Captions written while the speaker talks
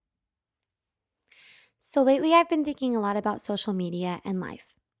So lately, I've been thinking a lot about social media and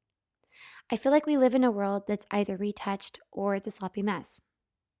life. I feel like we live in a world that's either retouched or it's a sloppy mess.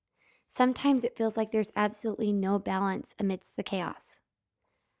 Sometimes it feels like there's absolutely no balance amidst the chaos.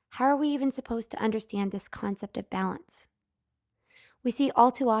 How are we even supposed to understand this concept of balance? We see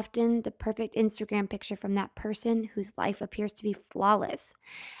all too often the perfect Instagram picture from that person whose life appears to be flawless,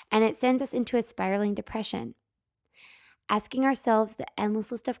 and it sends us into a spiraling depression. Asking ourselves the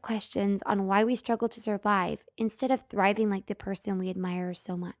endless list of questions on why we struggle to survive instead of thriving like the person we admire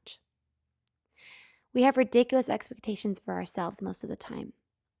so much. We have ridiculous expectations for ourselves most of the time.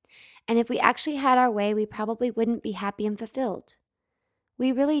 And if we actually had our way, we probably wouldn't be happy and fulfilled.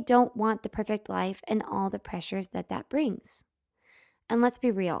 We really don't want the perfect life and all the pressures that brings. And let's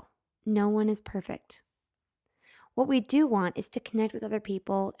be real, no one is perfect. What we do want is to connect with other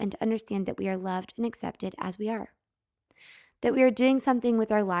people and to understand that we are loved and accepted as we are. That we are doing something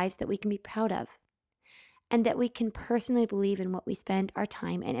with our lives that we can be proud of. And that we can personally believe in what we spend our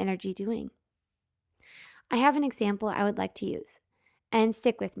time and energy doing. I have an example I would like to use. And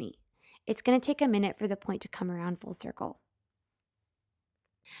stick with me. It's going to take a minute for the point to come around full circle.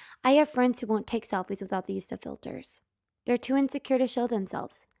 I have friends who won't take selfies without the use of filters. They're too insecure to show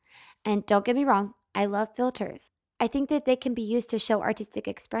themselves. And don't get me wrong, I love filters. I think that they can be used to show artistic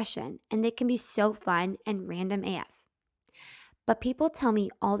expression, and they can be so fun and random AF. But people tell me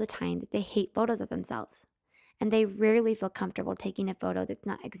all the time that they hate photos of themselves, and they rarely feel comfortable taking a photo that's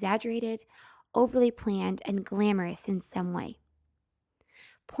not exaggerated, overly planned, and glamorous in some way.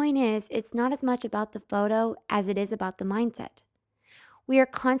 Point is, it's not as much about the photo as it is about the mindset. We are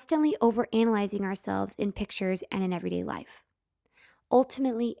constantly overanalyzing ourselves in pictures and in everyday life,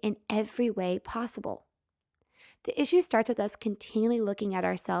 ultimately in every way possible. The issue starts with us continually looking at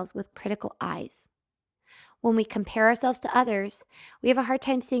ourselves with critical eyes. When we compare ourselves to others, we have a hard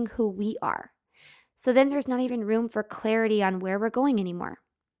time seeing who we are. So then there's not even room for clarity on where we're going anymore.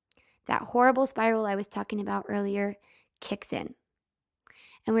 That horrible spiral I was talking about earlier kicks in,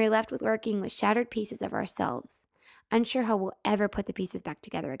 and we're left with working with shattered pieces of ourselves, unsure how we'll ever put the pieces back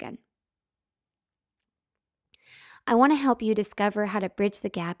together again. I want to help you discover how to bridge the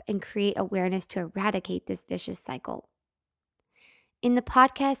gap and create awareness to eradicate this vicious cycle. In the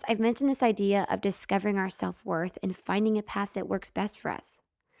podcast, I've mentioned this idea of discovering our self worth and finding a path that works best for us.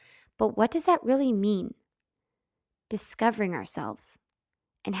 But what does that really mean? Discovering ourselves.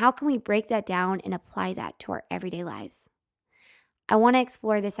 And how can we break that down and apply that to our everyday lives? I want to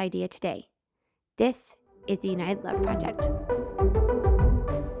explore this idea today. This is the United Love Project.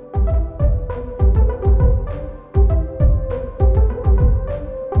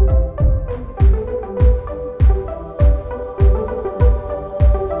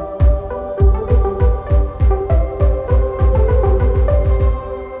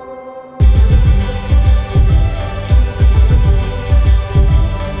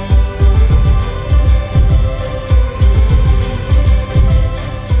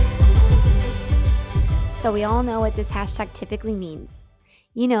 So we all know what this hashtag typically means.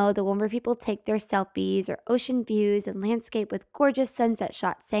 You know, the one where people take their selfies or ocean views and landscape with gorgeous sunset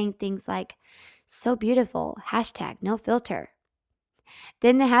shots saying things like, so beautiful, hashtag no filter.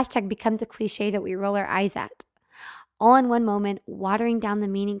 Then the hashtag becomes a cliche that we roll our eyes at, all in one moment, watering down the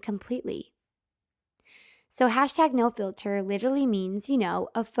meaning completely. So hashtag no filter literally means,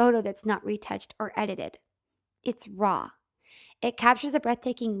 a photo that's not retouched or edited. It's raw. It captures a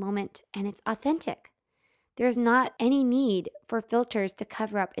breathtaking moment and it's authentic. There's not any need for filters to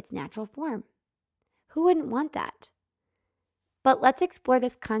cover up its natural form. Who wouldn't want that? But let's explore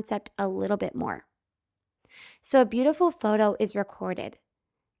this concept a little bit more. So, a beautiful photo is recorded,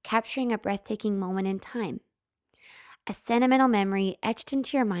 capturing a breathtaking moment in time, a sentimental memory etched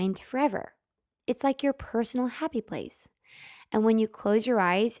into your mind forever. It's like your personal happy place. And when you close your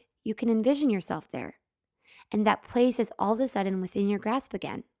eyes, you can envision yourself there. And that place is all of a sudden within your grasp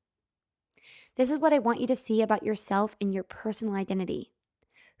again. This is what I want you to see about yourself and your personal identity,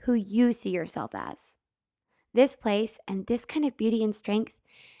 who you see yourself as. This place and this kind of beauty and strength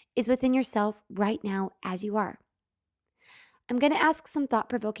is within yourself right now as you are. I'm going to ask some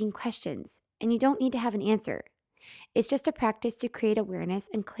thought-provoking questions, and you don't need to have an answer. It's just a practice to create awareness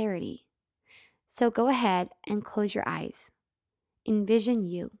and clarity. So go ahead and close your eyes. Envision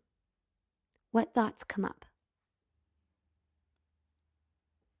you. What thoughts come up?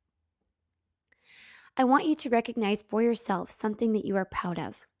 I want you to recognize for yourself something that you are proud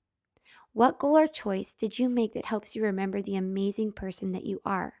of. What goal or choice did you make that helps you remember the amazing person that you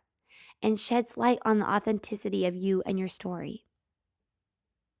are and sheds light on the authenticity of you and your story?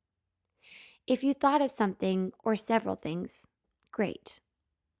 If you thought of something or several things, great.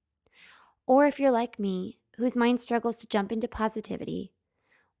 Or if you're like me, whose mind struggles to jump into positivity,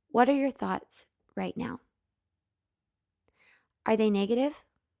 what are your thoughts right now? Are they negative?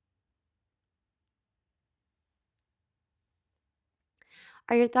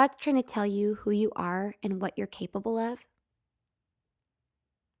 Are your thoughts trying to tell you who you are and what you're capable of?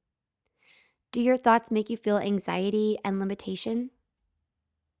 Do your thoughts make you feel anxiety and limitation?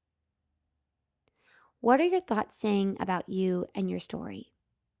 What are your thoughts saying about you and your story?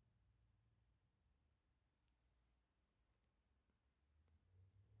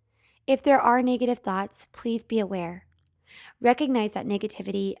 If there are negative thoughts, please be aware. Recognize that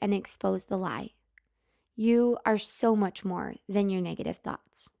negativity and expose the lie. You are so much more than your negative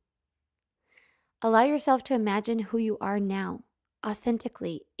thoughts. Allow yourself to imagine who you are now,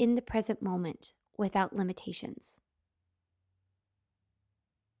 authentically, in the present moment, without limitations.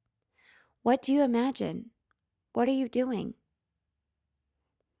 What do you imagine? What are you doing?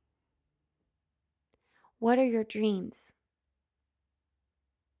 What are your dreams?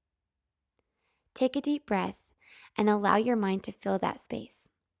 Take a deep breath and allow your mind to fill that space.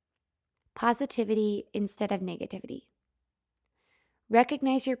 Positivity instead of negativity.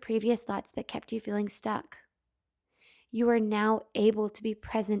 Recognize your previous thoughts that kept you feeling stuck. You are now able to be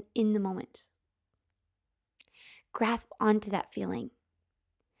present in the moment. Grasp onto that feeling.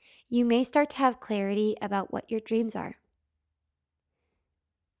 You may start to have clarity about what your dreams are.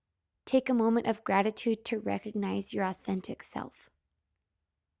 Take a moment of gratitude to recognize your authentic self.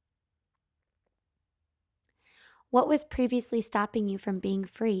 What was previously stopping you from being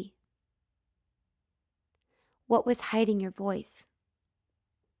free? What was hiding your voice?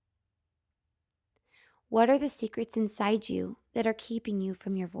 What are the secrets inside you that are keeping you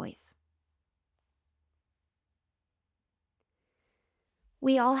from your voice?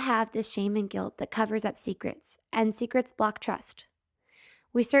 We all have this shame and guilt that covers up secrets, and secrets block trust.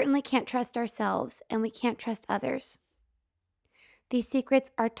 We certainly can't trust ourselves, and we can't trust others. These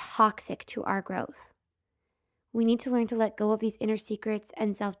secrets are toxic to our growth. We need to learn to let go of these inner secrets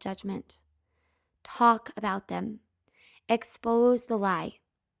and self-judgment. Talk about them. Expose the lie.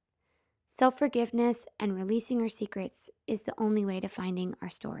 Self-forgiveness and releasing our secrets is the only way to finding our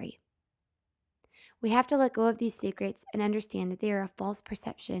story. We have to let go of these secrets and understand that they are a false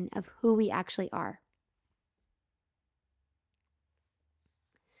perception of who we actually are.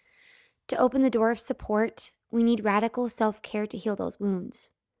 To open the door of support, we need radical self-care to heal those wounds.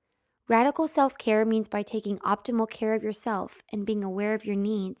 Radical self-care means by taking optimal care of yourself and being aware of your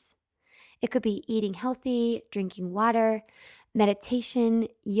needs. It could be eating healthy, drinking water, meditation,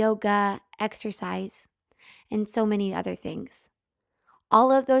 yoga, exercise, and so many other things.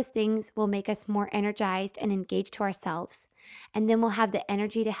 All of those things will make us more energized and engaged to ourselves, and then we'll have the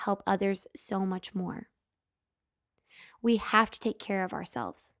energy to help others so much more. We have to take care of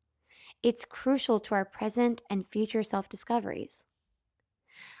ourselves. It's crucial to our present and future self-discoveries.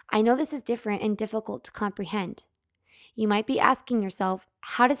 I know this is different and difficult to comprehend. You might be asking yourself,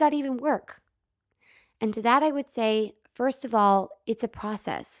 how does that even work? And to that I would say, first of all, it's a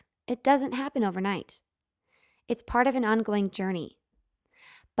process. It doesn't happen overnight. It's part of an ongoing journey.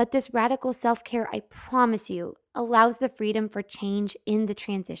 But this radical self-care, I promise you, allows the freedom for change in the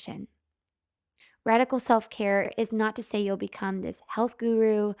transition. Radical self-care is not to say you'll become this health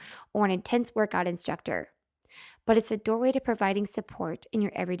guru or an intense workout instructor, but it's a doorway to providing support in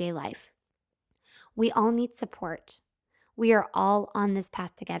your everyday life. We all need support. We are all on this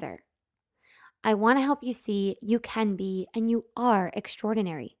path together. I want to help you see you can be and you are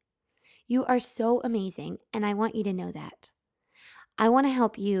extraordinary. You are so amazing, and I want you to know that. I want to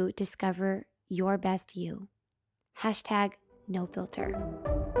help you discover your best you. #NoFilter.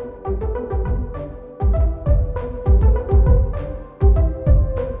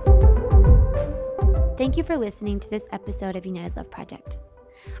 Thank you for listening to this episode of United Love Project.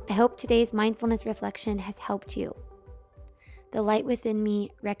 I hope today's mindfulness reflection has helped you. The light within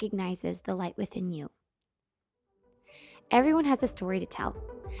me recognizes the light within you. Everyone has a story to tell,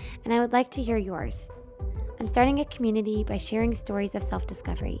 and I would like to hear yours. I'm starting a community by sharing stories of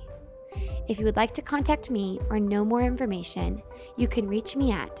self-discovery. If you would like to contact me or know more information, you can reach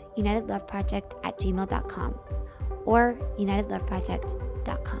me at unitedloveproject@gmail.com or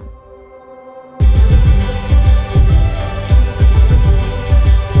unitedloveproject.com.